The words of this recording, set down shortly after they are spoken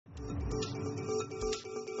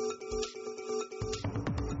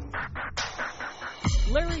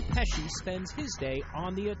Larry Pesce spends his day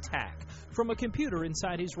on the attack. From a computer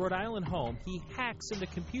inside his Rhode Island home, he hacks into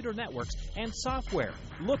computer networks and software,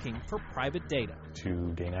 looking for private data.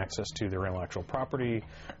 To gain access to their intellectual property,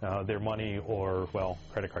 their money, or, well,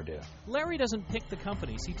 credit card data. Larry doesn't pick the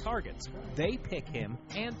companies he targets. They pick him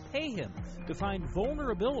and pay him to find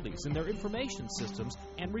vulnerabilities in their information systems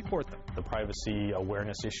and report them. The privacy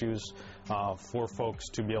awareness issues for folks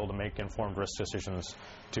to be able to make informed risk decisions,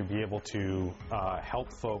 to be able to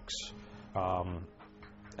help folks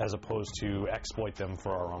as opposed to exploit them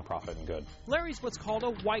for our own profit and good. Larry's what's called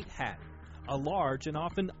a white hat, a large and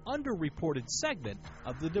often underreported segment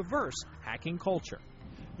of the diverse hacking culture.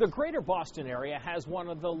 The greater Boston area has one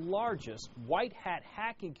of the largest white hat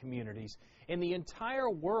hacking communities in the entire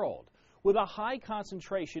world, with a high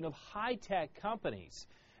concentration of high-tech companies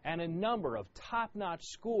and a number of top-notch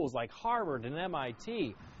schools like Harvard and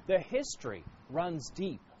MIT. The history runs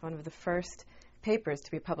deep. One of the first papers to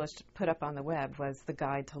be published, put up on the web, was the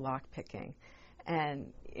Guide to Lockpicking.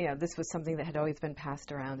 And, this was something that had always been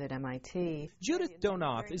passed around at MIT. Judith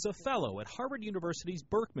Donoth is a fellow at Harvard University's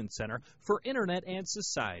Berkman Center for Internet and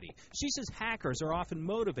Society. She says hackers are often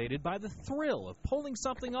motivated by the thrill of pulling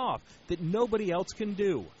something off that nobody else can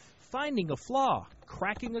do, finding a flaw,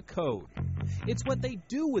 cracking a code. It's what they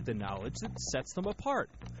do with the knowledge that sets them apart.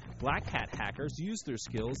 Black hat hackers use their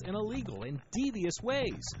skills in illegal and devious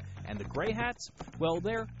ways. And the gray hats, well,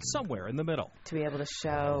 they're somewhere in the middle. To be able to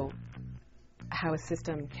show how a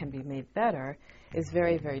system can be made better is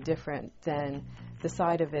very, very different than the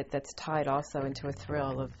side of it that's tied also into a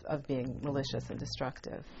thrill of being malicious and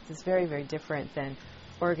destructive. It's very, very different than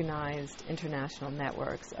organized international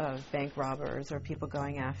networks of bank robbers or people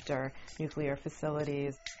going after nuclear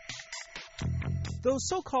facilities. Those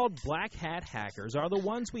so-called black hat hackers are the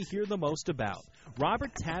ones we hear the most about.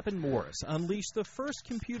 Robert Tappan Morris unleashed the first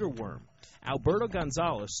computer worm. Alberto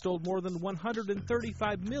Gonzalez stole more than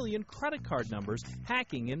 135 million credit card numbers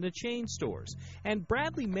hacking into chain stores. And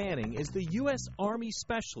Bradley Manning is the U.S. Army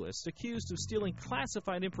specialist accused of stealing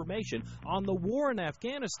classified information on the war in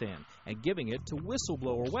Afghanistan and giving it to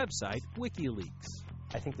whistleblower website WikiLeaks.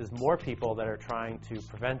 I think there's more people that are trying to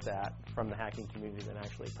prevent that from the hacking community than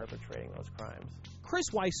actually perpetrating those crimes. Chris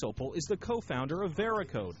Weisopel is the co-founder of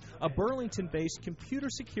Veracode, a Burlington-based computer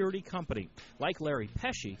security company. Like Larry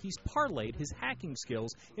Pesce, he's parlayed his hacking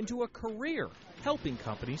skills into a career helping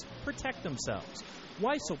companies protect themselves.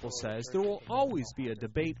 Weisopel says there will always be a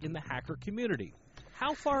debate in the hacker community.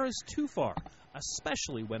 How far is too far?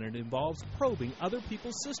 Especially when it involves probing other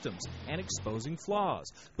people's systems and exposing flaws.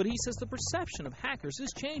 But he says the perception of hackers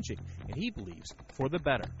is changing, and he believes for the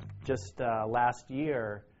better. Just last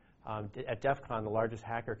year at DEF CON, the largest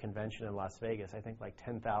hacker convention in Las Vegas, I think like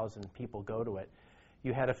 10,000 people go to it.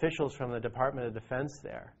 You had officials from the Department of Defense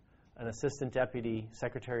there. An Assistant Deputy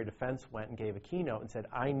Secretary of Defense went and gave a keynote and said,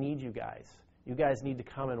 I need you guys. You guys need to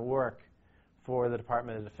come and work for the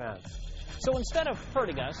Department of Defense. So instead of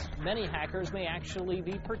hurting us, many hackers may actually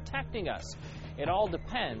be protecting us. It all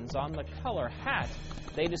depends on the color hat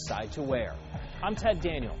they decide to wear. I'm Ted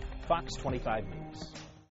Daniel, Fox 25 News.